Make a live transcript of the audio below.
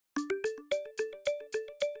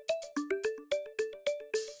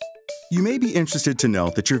You may be interested to know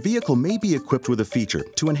that your vehicle may be equipped with a feature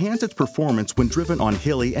to enhance its performance when driven on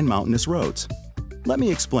hilly and mountainous roads. Let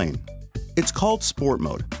me explain. It's called Sport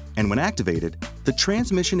Mode, and when activated, the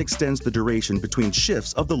transmission extends the duration between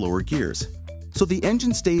shifts of the lower gears. So the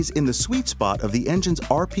engine stays in the sweet spot of the engine's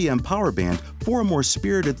RPM power band for a more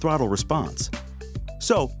spirited throttle response.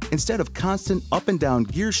 So, instead of constant up and down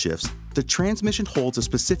gear shifts, the transmission holds a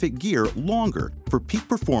specific gear longer for peak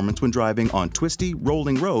performance when driving on twisty,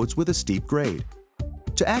 rolling roads with a steep grade.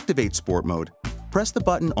 To activate Sport Mode, press the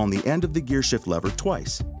button on the end of the gear shift lever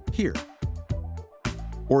twice, here.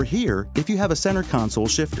 Or here if you have a center console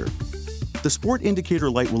shifter. The Sport indicator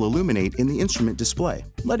light will illuminate in the instrument display,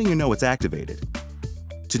 letting you know it's activated.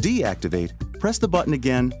 To deactivate, press the button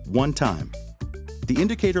again one time. The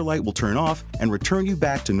indicator light will turn off and return you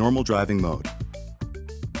back to normal driving mode.